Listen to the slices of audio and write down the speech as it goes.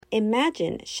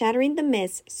Imagine shattering the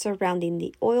myths surrounding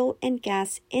the oil and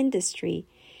gas industry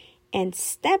and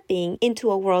stepping into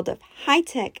a world of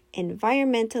high-tech,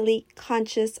 environmentally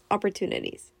conscious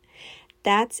opportunities.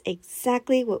 That's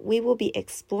exactly what we will be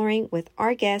exploring with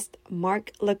our guest,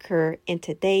 Mark LaCour, in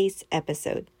today's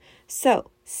episode. So,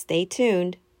 stay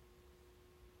tuned.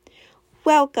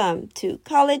 Welcome to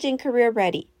College and Career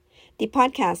Ready, the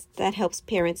podcast that helps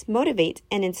parents motivate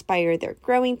and inspire their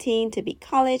growing teen to be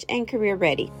college and career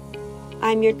ready.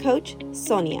 I'm your coach,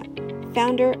 Sonia,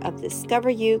 founder of Discover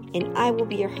You, and I will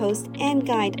be your host and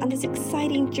guide on this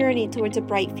exciting journey towards a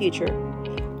bright future.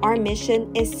 Our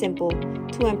mission is simple: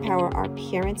 to empower our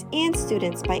parents and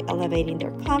students by elevating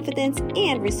their confidence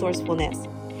and resourcefulness.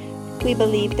 We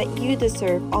believe that you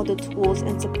deserve all the tools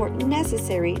and support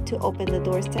necessary to open the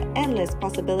doors to endless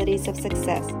possibilities of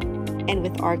success. And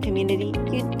with our community,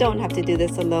 you don't have to do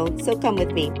this alone, so come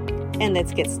with me and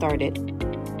let's get started.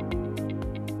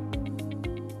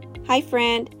 Hi,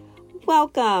 friend.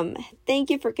 Welcome. Thank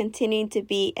you for continuing to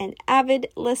be an avid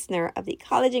listener of the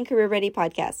College and Career Ready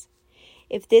podcast.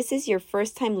 If this is your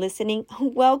first time listening,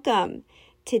 welcome.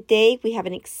 Today, we have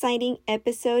an exciting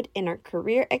episode in our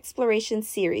career exploration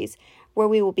series where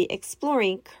we will be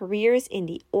exploring careers in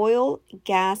the oil,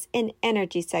 gas, and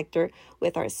energy sector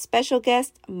with our special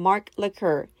guest, Mark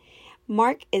LaCour.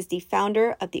 Mark is the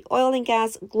founder of the Oil and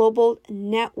Gas Global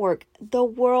Network, the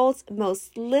world's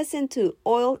most listened to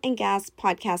oil and gas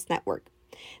podcast network.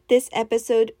 This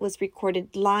episode was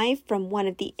recorded live from one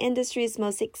of the industry's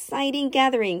most exciting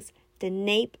gatherings, the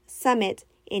NAPE Summit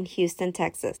in Houston,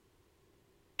 Texas.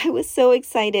 I was so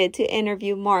excited to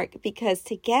interview Mark because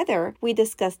together we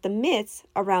discussed the myths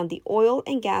around the oil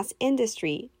and gas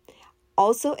industry,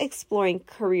 also exploring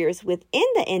careers within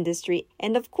the industry,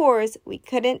 and of course, we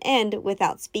couldn't end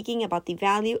without speaking about the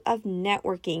value of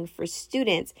networking for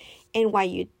students and why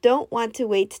you don't want to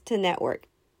wait to network.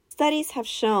 Studies have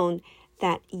shown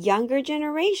that younger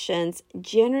generations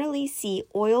generally see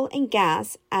oil and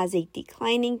gas as a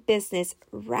declining business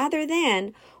rather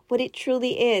than what it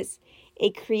truly is, a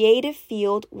creative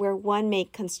field where one may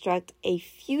construct a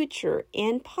future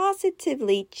and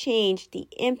positively change the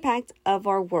impact of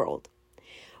our world.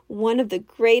 One of the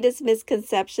greatest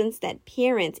misconceptions that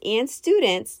parents and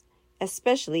students,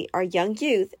 especially our young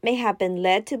youth, may have been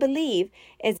led to believe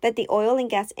is that the oil and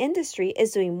gas industry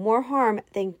is doing more harm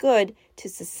than good to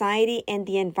society and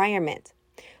the environment.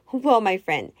 Well, my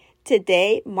friend,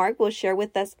 today Mark will share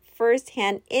with us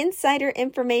firsthand insider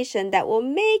information that will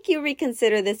make you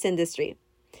reconsider this industry.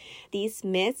 These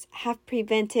myths have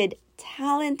prevented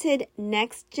talented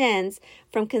next gens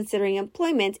from considering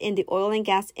employment in the oil and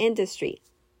gas industry.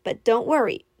 But don't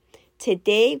worry.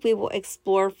 Today, we will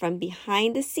explore from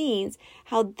behind the scenes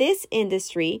how this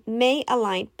industry may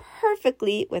align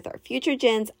perfectly with our future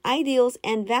gens' ideals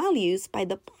and values by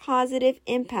the positive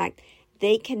impact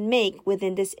they can make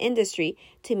within this industry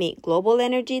to meet global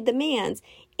energy demands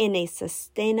in a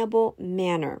sustainable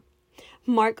manner.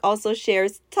 Mark also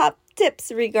shares top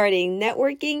tips regarding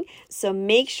networking, so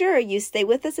make sure you stay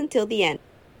with us until the end.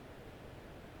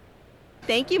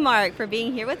 Thank you, Mark, for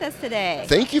being here with us today.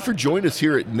 Thank you for joining us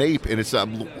here at NAPE, and it's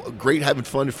great having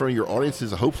fun in front of your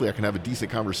audiences. Hopefully I can have a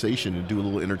decent conversation and do a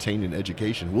little entertaining and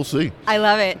education. We'll see. I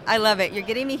love it. You're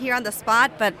getting me here on the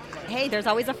spot, but hey, there's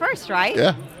always a first, right?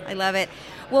 Yeah. I love it.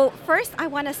 Well, first I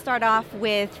want to start off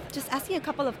with just asking a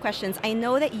couple of questions. I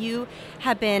know that you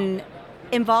have been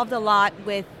involved a lot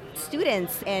with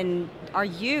students and our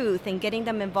youth and getting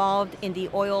them involved in the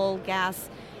oil, gas,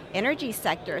 energy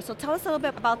sector. So tell us a little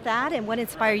bit about that and what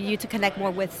inspired you to connect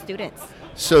more with students.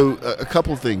 So a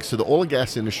couple of things. So the oil and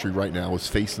gas industry right now is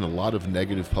facing a lot of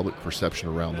negative public perception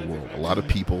around the world. A lot of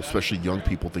people, especially young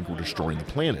people, think we're destroying the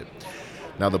planet.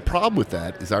 Now the problem with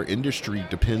that is our industry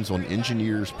depends on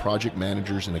engineers, project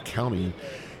managers, and accounting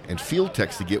and field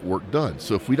techs to get work done.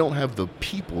 So if we don't have the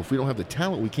people, if we don't have the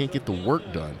talent, we can't get the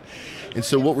work done. And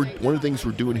so one of the things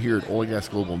we're doing here at Oil and Gas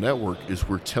Global Network is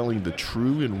we're telling the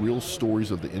true and real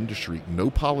stories of the industry. No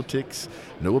politics,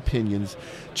 no opinions,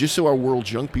 just so our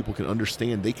world's young people can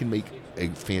understand they can make a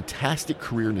fantastic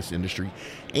career in this industry.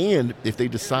 And if they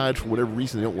decide for whatever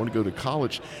reason they don't want to go to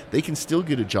college, they can still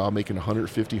get a job making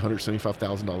 $150,000,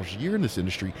 $175,000 a year in this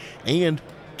industry. And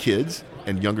kids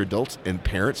and younger adults and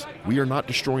parents, we are not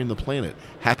destroying the planet.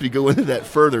 Happy to go into that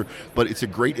further, but it's a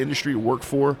great industry to work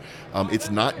for. It's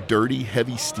not dirty,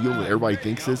 heavy steel that everybody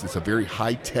thinks it is. It's a very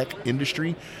high-tech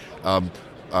industry.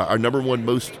 Our number one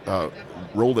most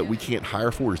role that we can't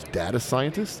hire for is data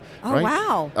scientists. Oh, right?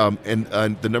 Wow. And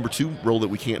the number two role that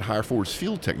we can't hire for is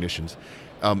field technicians.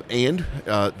 And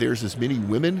there's as many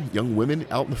young women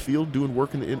out in the field doing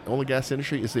work in the oil and gas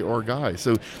industry as there are guys.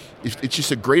 So it's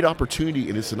just a great opportunity,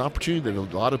 and it's an opportunity that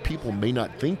a lot of people may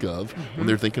not think of when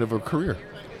they're thinking of a career.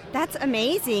 That's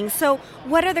amazing. So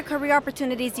what other career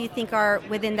opportunities do you think are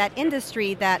within that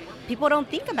industry that people don't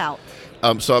think about?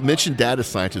 So I mentioned data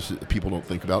scientists that people don't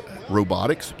think about.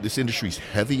 Robotics. This industry is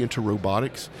heavy into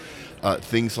robotics.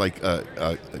 Things like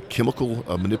chemical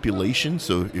manipulation.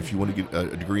 So if you want to get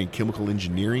a degree in chemical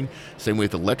engineering, same way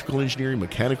with electrical engineering,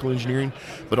 mechanical engineering,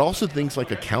 but also things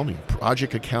like accounting,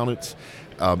 project accountants.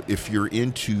 If you're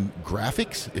into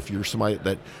graphics, if you're somebody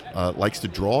that likes to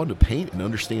draw and to paint and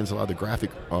understands a lot of the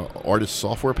graphic artist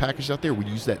software packages out there, we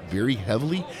use that very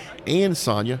heavily. And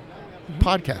Sonia,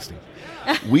 podcasting.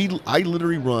 I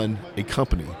literally run a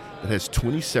company that has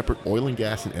 20 separate oil and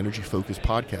gas and energy focused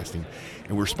podcasting,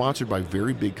 and we're sponsored by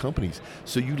very big companies.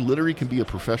 So you literally can be a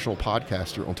professional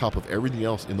podcaster on top of everything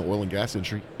else in the oil and gas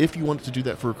industry if you wanted to do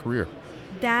that for a career.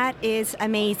 That is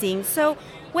amazing. So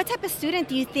what type of student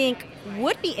do you think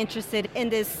would be interested in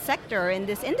this sector, in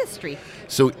this industry?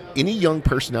 So any young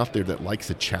person out there that likes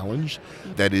a challenge,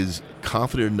 that is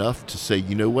confident enough to say,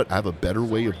 you know what, I have a better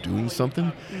way of doing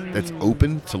something, that's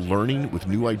open to learning with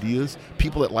new ideas,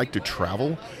 people that like to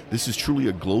travel. This is truly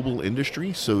a global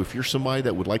industry. So if you're somebody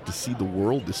that would like to see the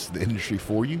world, this is the industry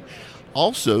for you.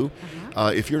 Also,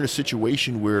 if you're in a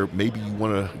situation where maybe you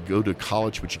want to go to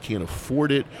college but you can't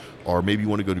afford it, or maybe you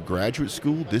want to go to graduate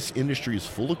school, this industry is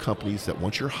full of companies that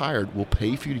once you're hired will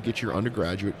pay for you to get your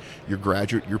undergraduate, your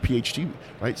graduate, your PhD,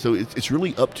 right? So it's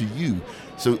really up to you.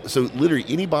 So literally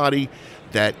anybody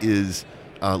that is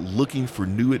looking for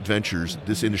new adventures,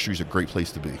 this industry is a great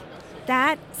place to be.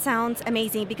 That sounds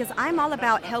amazing, because I'm all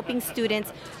about helping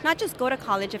students not just go to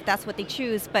college if that's what they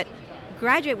choose, but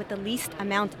graduate with the least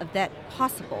amount of debt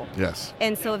possible. Yes.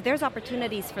 And so if there's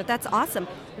opportunities that's awesome.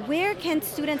 Where can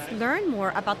students learn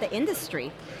more about the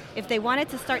industry? If they wanted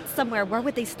to start somewhere, where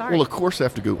would they start? Well, of course, they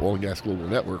have to go Oil and Gas Global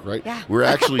Network, right? Yeah. We're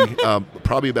actually,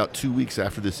 probably about 2 weeks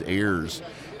after this airs,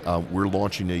 we're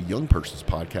launching a young person's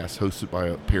podcast hosted by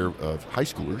a pair of high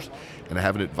schoolers, and I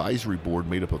have an advisory board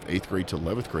made up of 8th grade to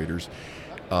 11th graders.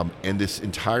 And this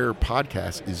entire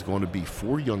podcast is going to be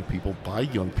for young people, by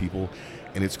young people,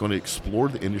 and it's going to explore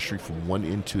the industry from one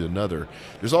end to another.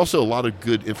 There's also a lot of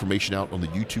good information out on the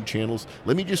YouTube channels.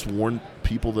 Let me just warn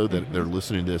people, though, that they're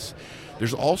listening to this.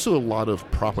 There's also a lot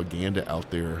of propaganda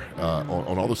out there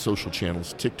on all the social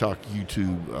channels, TikTok,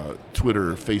 YouTube,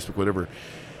 Twitter, Facebook, whatever,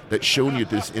 that's showing you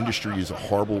that this industry is a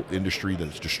horrible industry, that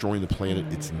it's destroying the planet.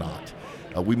 It's not.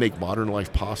 We make modern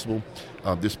life possible.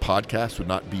 This podcast would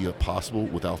not be possible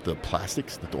without the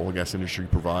plastics that the oil and gas industry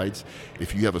provides.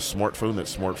 If you have a smartphone, that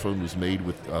smartphone was made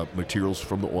with materials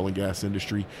from the oil and gas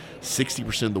industry.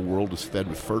 60% of the world is fed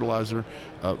with fertilizer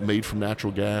made from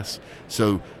natural gas.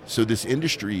 So this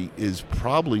industry is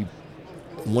probably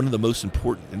one of the most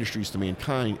important industries to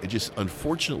mankind. It just,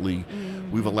 unfortunately,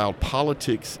 we've allowed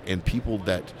politics and people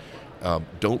that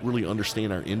don't really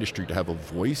understand our industry to have a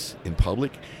voice in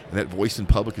public, and that voice in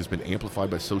public has been amplified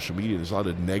by social media. There's a lot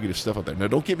of negative stuff out there. Now,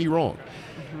 don't get me wrong.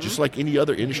 Just like any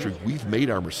other industry, we've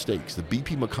made our mistakes. The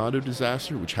BP Macondo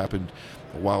disaster, which happened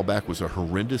a while back, was a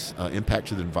horrendous impact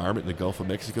to the environment in the Gulf of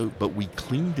Mexico, but we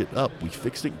cleaned it up. We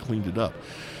fixed it and cleaned it up.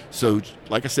 So,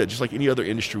 like I said, just like any other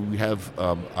industry, we have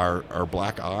our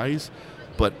black eyes.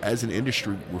 But as an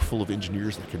industry, we're full of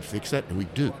engineers that can fix that, and we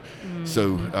do.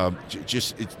 So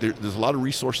there's a lot of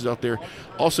resources out there.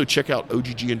 Also, check out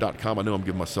oggn.com. I know I'm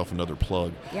giving myself another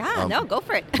plug. Yeah, no, go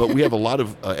for it. But we have a lot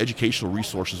of educational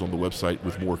resources on the website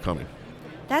with more coming.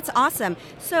 That's awesome.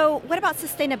 So what about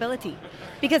sustainability?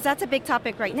 Because that's a big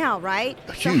topic right now, right?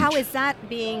 Huge. So how is that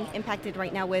being impacted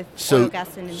right now with oil,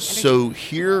 gas, and energy? So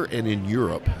here and in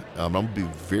Europe, I'm going to be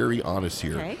very honest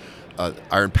here. Okay.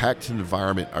 Our impact to the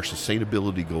environment, our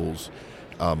sustainability goals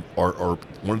are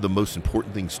one of the most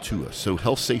important things to us. So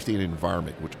health, safety, and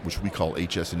environment, which we call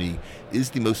HS&E, is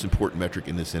the most important metric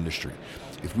in this industry.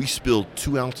 If we spill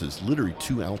 2 ounces, literally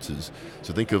 2 ounces,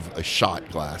 so think of a shot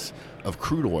glass of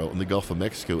crude oil in the Gulf of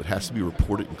Mexico, it has to be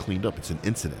reported and cleaned up. It's an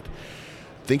incident.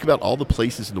 Think about all the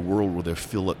places in the world where they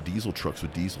fill up diesel trucks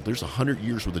with diesel. There's 100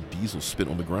 years worth of diesel spent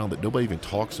on the ground that nobody even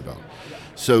talks about.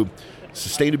 So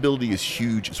sustainability is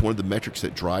huge. It's one of the metrics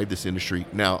that drive this industry.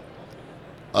 Now,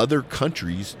 other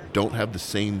countries don't have the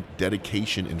same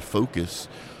dedication and focus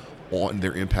on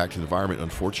their impact to the environment,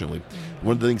 unfortunately.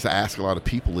 One of the things I ask a lot of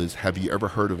people is, have you ever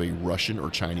heard of a Russian or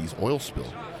Chinese oil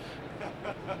spill?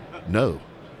 No.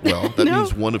 Well, that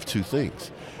means one of two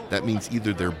things. That means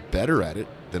either they're better at it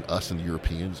than us and the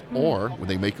Europeans, or when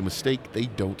they make a mistake, they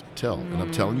don't tell. And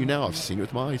I'm telling you now, I've seen it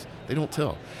with my eyes, they don't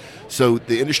tell. So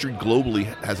the industry globally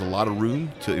has a lot of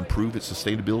room to improve its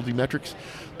sustainability metrics,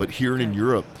 but here in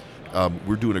Europe,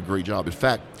 we're doing a great job. In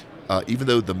fact, even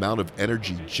though the amount of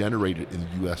energy generated in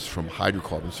the U.S. from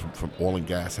hydrocarbons, from oil and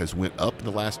gas, has went up in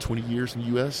the last 20 years in the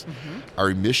U.S., our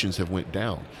emissions have went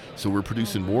down. So we're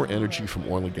producing more energy from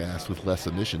oil and gas with less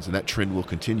emissions, and that trend will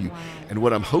continue. Wow. And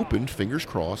what I'm hoping, fingers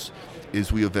crossed,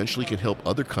 is we eventually can help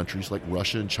other countries like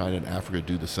Russia and China and Africa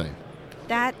do the same.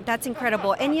 That's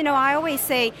incredible. And I always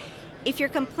say, if you're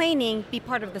complaining, be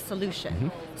part of the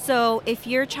solution. So if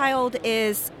your child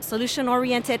is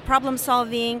solution-oriented,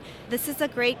 problem-solving, this is a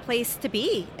great place to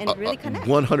be and really connect.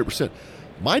 100%.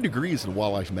 My degree is in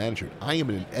wildlife management. I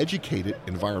am an educated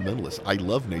environmentalist. I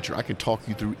love nature. I can talk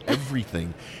you through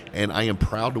everything, and I am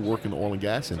proud to work in the oil and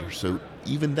gas industry. So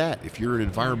even that, if you're an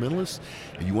environmentalist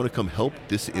and you want to come help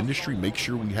this industry, make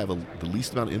sure we have the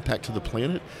least amount of impact to the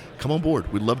planet, come on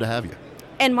board. We'd love to have you.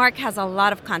 And Mark has a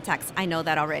lot of contacts. I know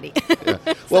that already. Yeah.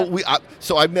 Well,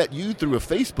 so I met you through a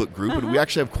Facebook group, and we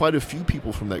actually have quite a few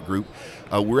people from that group.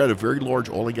 We're at a very large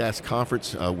oil and gas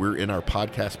conference. We're in our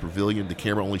podcast pavilion. The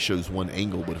camera only shows one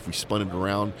angle, but if we spun it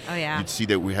around, you'd see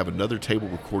that we have another table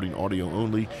recording audio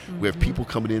only. We have people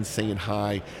coming in saying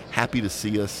hi, happy to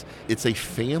see us. It's a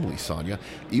family, Sonia.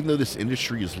 Even though this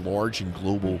industry is large and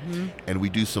global, and we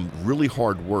do some really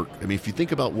hard work. I mean, if you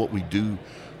think about what we do,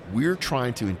 we're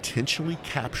trying to intentionally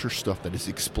capture stuff that is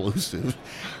explosive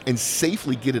and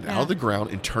safely get it out of the ground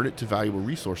and turn it to valuable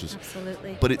resources.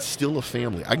 Absolutely. But it's still a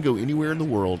family. I can go anywhere in the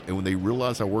world, and when they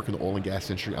realize I work in the oil and gas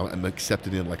industry, I'm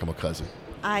accepted in like I'm a cousin.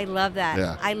 I love that.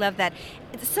 Yeah. I love that.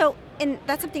 So, and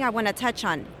that's something I want to touch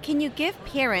on. Can you give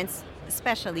parents,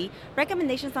 especially,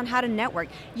 recommendations on how to network?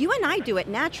 You and I do it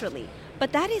naturally,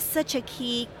 but that is such a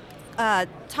key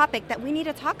topic that we need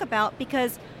to talk about,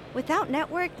 because without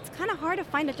network, it's kind of hard to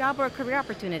find a job or a career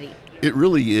opportunity. It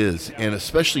really is, and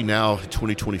especially now,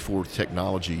 2024 with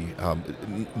technology,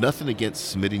 nothing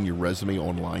against submitting your resume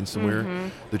online somewhere.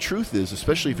 The truth is,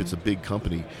 especially if it's a big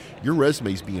company, your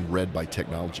resume is being read by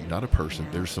technology, not a person.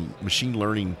 There's some machine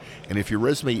learning, and if your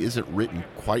resume isn't written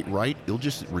quite right, it'll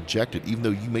just reject it, even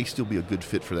though you may still be a good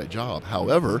fit for that job.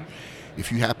 However, if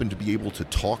you happen to be able to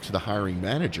talk to the hiring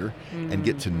manager and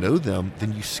get to know them,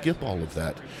 then you skip all of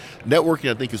that. Networking,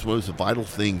 I think, is one of those vital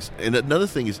things. And another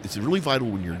thing is, it's really vital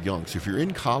when you're young. So if you're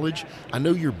in college, I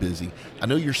know you're busy. I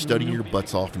know you're studying your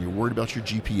butts off and you're worried about your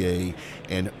GPA.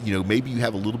 And, maybe you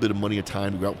have a little bit of money at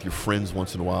time to go out with your friends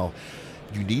once in a while.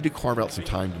 You need to carve out some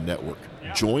time to network.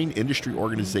 Join industry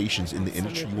organizations in the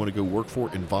industry you want to go work for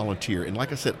and volunteer. And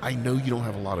like I said, I know you don't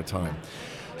have a lot of time.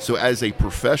 So as a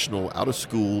professional out of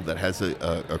school that has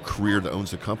a career that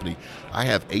owns a company, I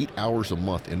have 8 hours a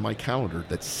month in my calendar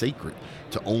that's sacred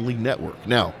to only network.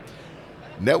 Now,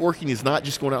 networking is not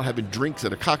just going out and having drinks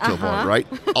at a cocktail bar, right?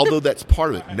 Although that's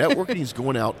part of it. Networking is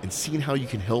going out and seeing how you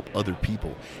can help other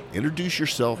people. Introduce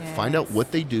yourself, find out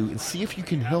what they do, and see if you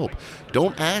can help.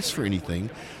 Don't ask for anything,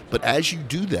 but as you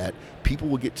do that, people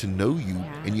will get to know you,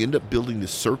 and you end up building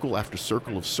this circle after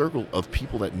circle of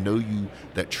people that know you,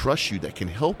 that trust you, that can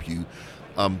help you.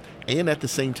 And at the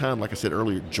same time, like I said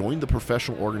earlier, join the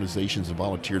professional organizations and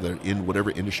volunteer that are in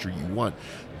whatever industry you want.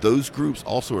 Those groups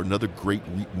also are another great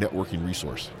networking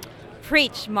resource.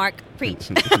 Preach, Mark,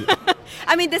 preach.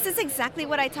 I mean, this is exactly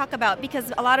what I talk about,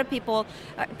 because a lot of people,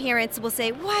 parents will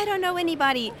say, well, I don't know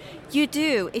anybody. You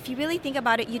do. If you really think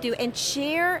about it, you do. And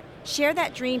share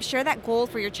that dream, share that goal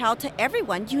for your child to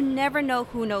everyone. You never know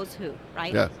who knows who,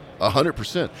 right? Yeah.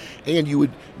 100%. And you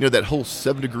would, that whole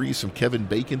 7 degrees from Kevin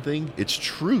Bacon thing, it's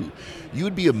true. You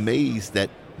would be amazed that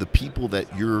the people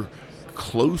that your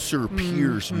closer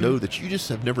peers know that you just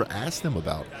have never asked them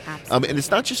about. And it's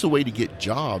not just a way to get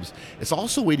jobs, it's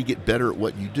also a way to get better at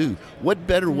what you do. What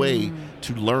better way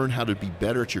to learn how to be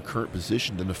better at your current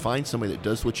position than to find somebody that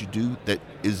does what you do, that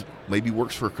is maybe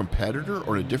works for a competitor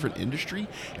or in a different industry,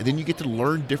 and then you get to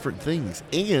learn different things.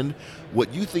 And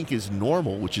what you think is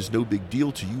normal, which is no big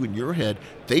deal to you in your head,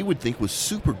 they would think was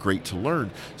super great to learn.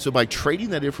 So by trading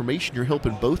that information, you're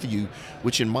helping both of you,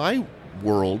 which in my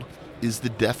world is the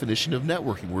definition of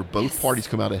networking, where both parties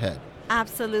come out ahead.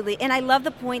 Absolutely. And I love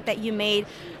the point that you made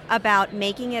about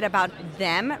making it about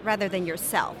them rather than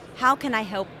yourself. How can I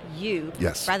help you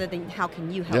rather than how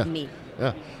can you help me?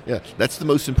 Yeah. That's the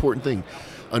most important thing.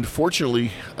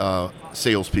 Unfortunately,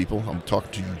 salespeople, I'm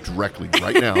talking to you directly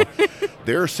right now,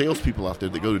 there are salespeople out there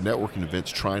that go to networking events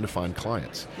trying to find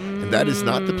clients. And that is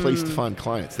not the place to find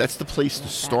clients. That's the place to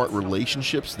start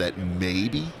relationships that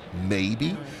maybe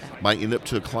might end up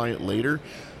to a client later.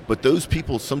 But those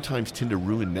people sometimes tend to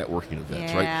ruin networking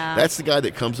events, right? That's the guy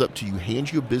that comes up to you,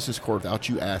 hands you a business card without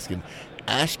you asking,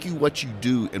 ask you what you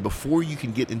do, and before you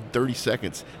can get in 30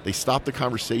 seconds, they stop the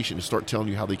conversation and start telling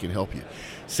you how they can help you.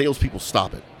 Salespeople,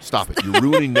 stop it. Stop it. You're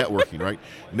ruining networking, right?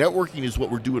 Networking is what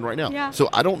we're doing right now. So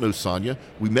I don't know Sonia.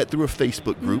 We met through a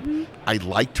Facebook group. I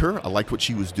liked her. I liked what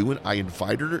she was doing. I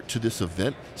invited her to this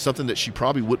event, something that she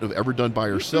probably wouldn't have ever done by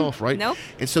herself, right? Nope.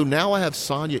 And so now I have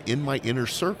Sonia in my inner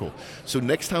circle. So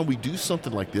next time we do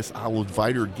something like this, I will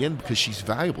invite her again because she's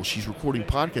valuable. She's recording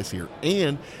podcasts here.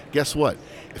 And guess what?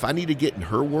 If I need to get in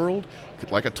her world,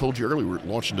 like I told you earlier, we're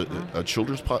launching a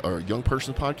children's or a young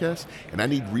person's podcast, and I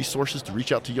need resources to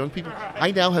reach out to young people.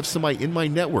 I now have somebody in my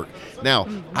network. Now,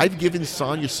 I've given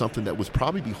Sonia something that would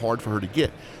probably be hard for her to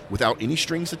get without any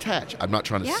strings attached. I'm not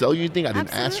trying to sell you anything. I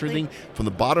didn't ask her anything. From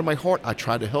the bottom of my heart, I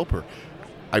tried to help her.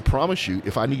 I promise you,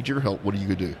 if I need your help, what are you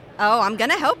going to do? Oh, I'm going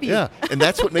to help you. Yeah, and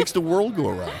that's what makes the world go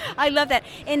around. I love that.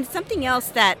 And something else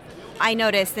that I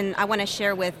noticed, and I want to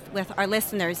share with our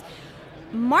listeners,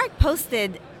 Mark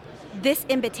posted this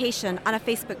invitation on a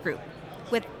Facebook group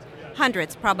with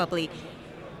hundreds probably.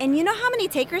 And you know how many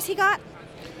takers he got?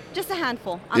 Just a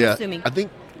handful, I'm assuming. I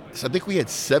think we had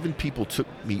 7 people took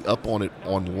me up on it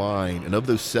online, and of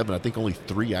those 7, I think only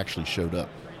 3 actually showed up.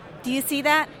 Do you see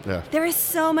that? Yeah. There is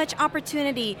so much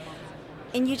opportunity,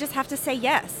 and you just have to say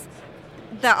yes.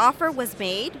 The offer was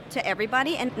made to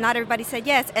everybody, and not everybody said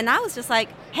yes. And I was just like,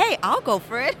 hey, I'll go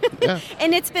for it. Yeah.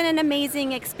 And it's been an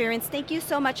amazing experience. Thank you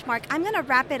so much, Mark. I'm going to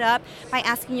wrap it up by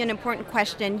asking you an important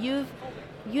question. You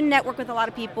network with a lot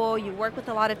of people. You work with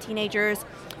a lot of teenagers.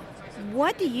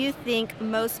 What do you think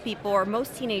most people or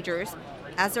most teenagers,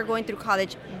 as they're going through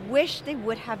college, wish they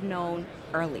would have known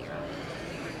earlier?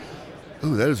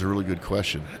 Oh, that is a really good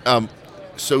question.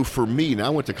 So for me, now I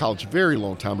went to college a very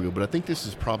long time ago, but I think this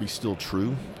is probably still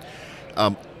true.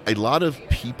 A lot of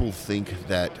people think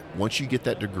that once you get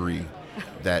that degree,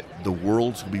 that the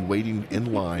world's going to be waiting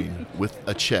in line with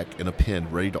a check and a pen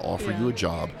ready to offer you a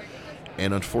job.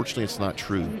 And unfortunately, it's not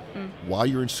true. While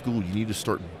you're in school, you need to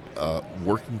start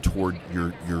working toward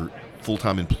your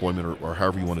full-time employment or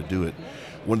however you want to do it.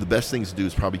 One of the best things to do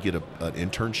is probably get an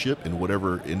internship in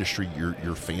whatever industry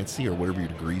you're fancy or whatever your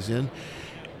degree's in.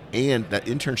 And that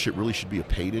internship really should be a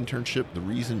paid internship. The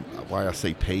reason why I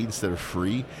say paid instead of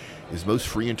free is most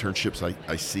free internships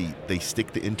I see, they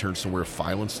stick the intern somewhere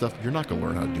filing stuff. You're not going to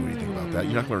learn how to do anything about that.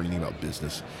 You're not going to learn anything about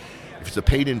business. If it's a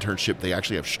paid internship, they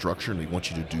actually have structure and they want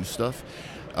you to do stuff.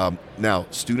 Now,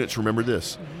 students, remember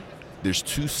this. There's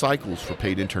 2 cycles for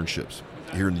paid internships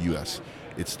here in the U.S.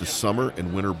 It's the summer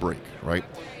and winter break, right?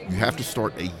 You have to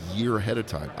start a year ahead of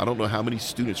time. I don't know how many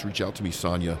students reach out to me,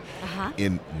 Sonia,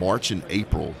 in March and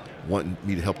April wanting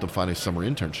me to help them find a summer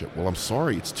internship. Well, I'm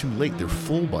sorry, it's too late. They're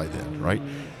full by then, right?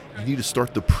 You need to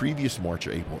start the previous March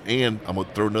or April. And I'm going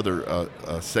to throw another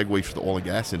segue for the oil and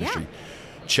gas industry.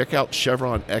 Check out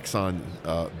Chevron, Exxon,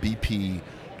 BP,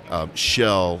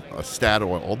 Shell,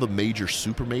 Statoil, all the major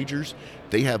super majors.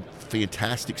 They have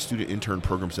fantastic student intern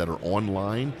programs that are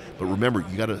online. But remember,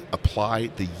 you got to apply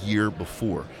the year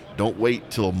before. Don't wait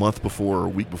till a month before or a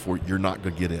week before. You're not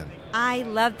going to get in. I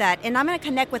love that. And I'm going to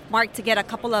connect with Mark to get a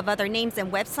couple of other names and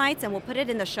websites, and we'll put it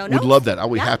in the show notes. Would love that. I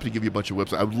would be happy to give you a bunch of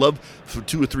websites. I would love for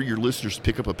 2 or 3 of your listeners to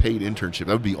pick up a paid internship.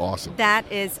 That would be awesome.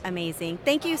 That is amazing.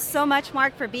 Thank you so much,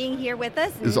 Mark, for being here with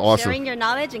us and awesome. Sharing your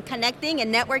knowledge and connecting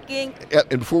and networking.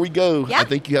 And before we go, I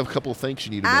think you have a couple of thanks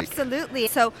you need to make. Absolutely.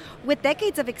 So with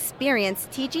decades of experience,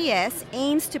 TGS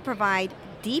aims to provide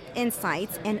deep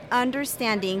insights and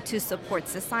understanding to support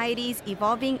society's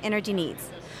evolving energy needs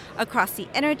across the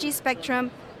energy spectrum.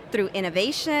 Through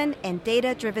innovation and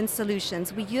data-driven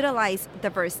solutions, we utilize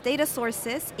diverse data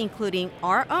sources, including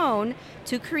our own,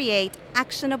 to create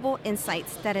actionable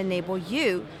insights that enable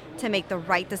you to make the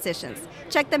right decisions.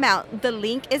 Check them out. The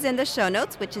link is in the show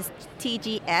notes, which is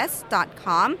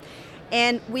tgs.com.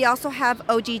 And we also have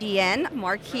OGDN,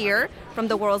 Mark here, from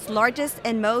the world's largest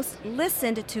and most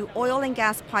listened to oil and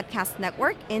gas podcast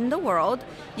network in the world.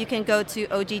 You can go to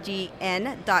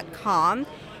OGDN.com.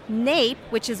 NAPE,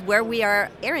 which is where we are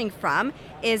airing from,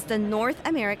 is the North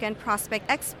American Prospect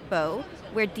Expo,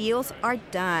 where deals are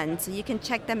done. So you can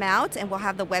check them out, and we'll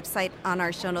have the website on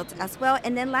our show notes as well.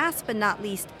 And then last but not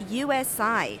least,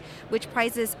 USI, which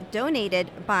prizes donated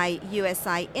by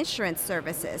USI Insurance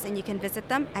Services. And you can visit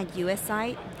them at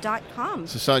usi.com.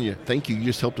 So Sonia, thank you. You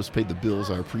just helped us pay the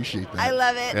bills. I appreciate that. I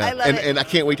love it. Yeah. I love it. And I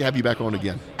can't wait to have you back on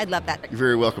again. I'd love that. You're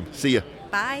very welcome. See ya.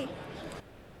 Bye.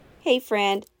 Hey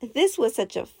friend, this was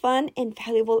such a fun and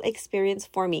valuable experience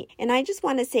for me. And I just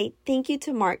want to say thank you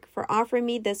to Mark for offering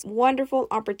me this wonderful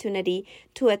opportunity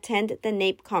to attend the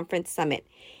NAPE Conference Summit.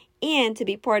 and to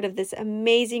be part of this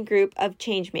amazing group of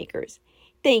changemakers.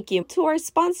 Thank you to our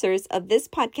sponsors of this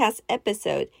podcast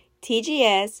episode,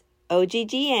 TGS,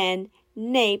 OGGN,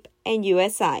 NAPE, and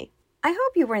USI. I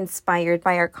hope you were inspired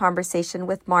by our conversation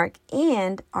with Mark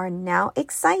and are now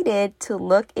excited to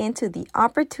look into the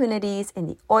opportunities in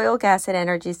the oil, gas, and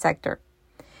energy sector.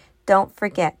 Don't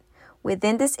forget,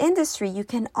 within this industry, you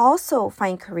can also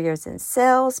find careers in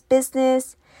sales,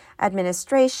 business,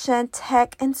 administration,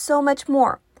 tech, and so much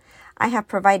more. I have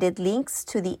provided links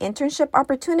to the internship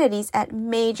opportunities at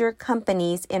major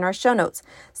companies in our show notes,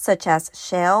 such as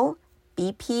Shell,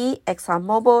 BP,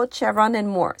 ExxonMobil, Chevron, and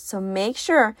more. So make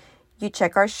sure you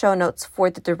check our show notes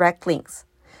for the direct links.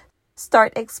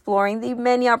 Start exploring the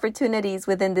many opportunities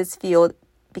within this field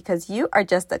because you are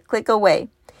just a click away.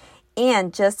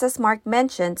 And just as Mark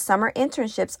mentioned, summer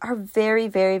internships are very,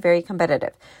 very, very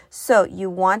competitive. So you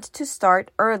want to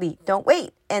start early. Don't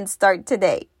wait and start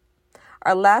today.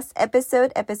 Our last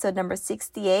episode number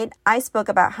 68, I spoke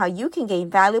about how you can gain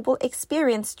valuable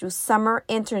experience through summer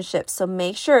internships. So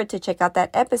make sure to check out that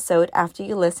episode after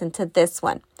you listen to this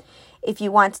one. If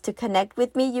you want to connect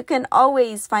with me, you can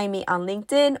always find me on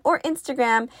LinkedIn or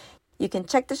Instagram. You can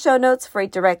check the show notes for a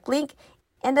direct link.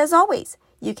 And as always,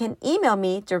 you can email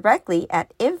me directly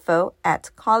at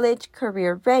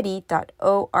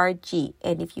info@collegecareerready.org.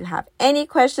 And if you have any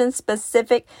questions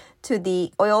specific to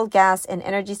the oil, gas, and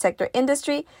energy sector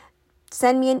industry,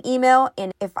 send me an email.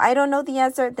 And if I don't know the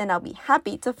answer, then I'll be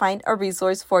happy to find a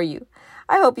resource for you.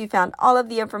 I hope you found all of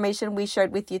the information we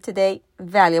shared with you today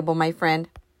valuable, my friend.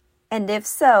 And if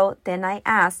so, then I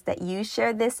ask that you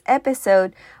share this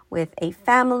episode with a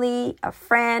family, a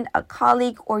friend, a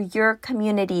colleague, or your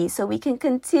community so we can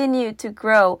continue to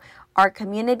grow our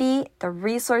community, the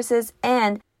resources,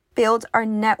 and build our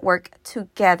network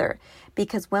together.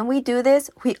 Because when we do this,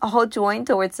 we all join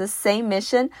towards the same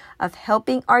mission of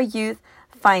helping our youth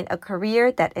find a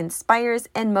career that inspires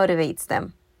and motivates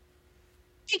them.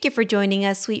 Thank you for joining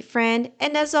us, sweet friend.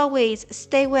 And as always,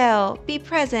 stay well, be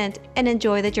present, and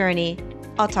enjoy the journey.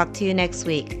 I'll talk to you next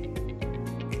week.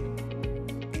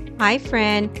 Hi,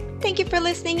 friend. Thank you for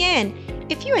listening in.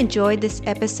 If you enjoyed this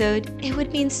episode, it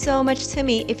would mean so much to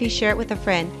me if you share it with a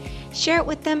friend. Share it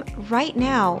with them right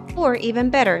now. Or even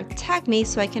better, tag me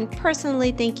so I can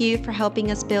personally thank you for helping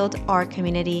us build our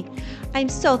community. I'm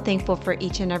so thankful for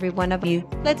each and every one of you.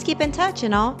 Let's keep in touch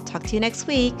and I'll talk to you next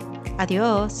week.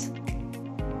 Adios.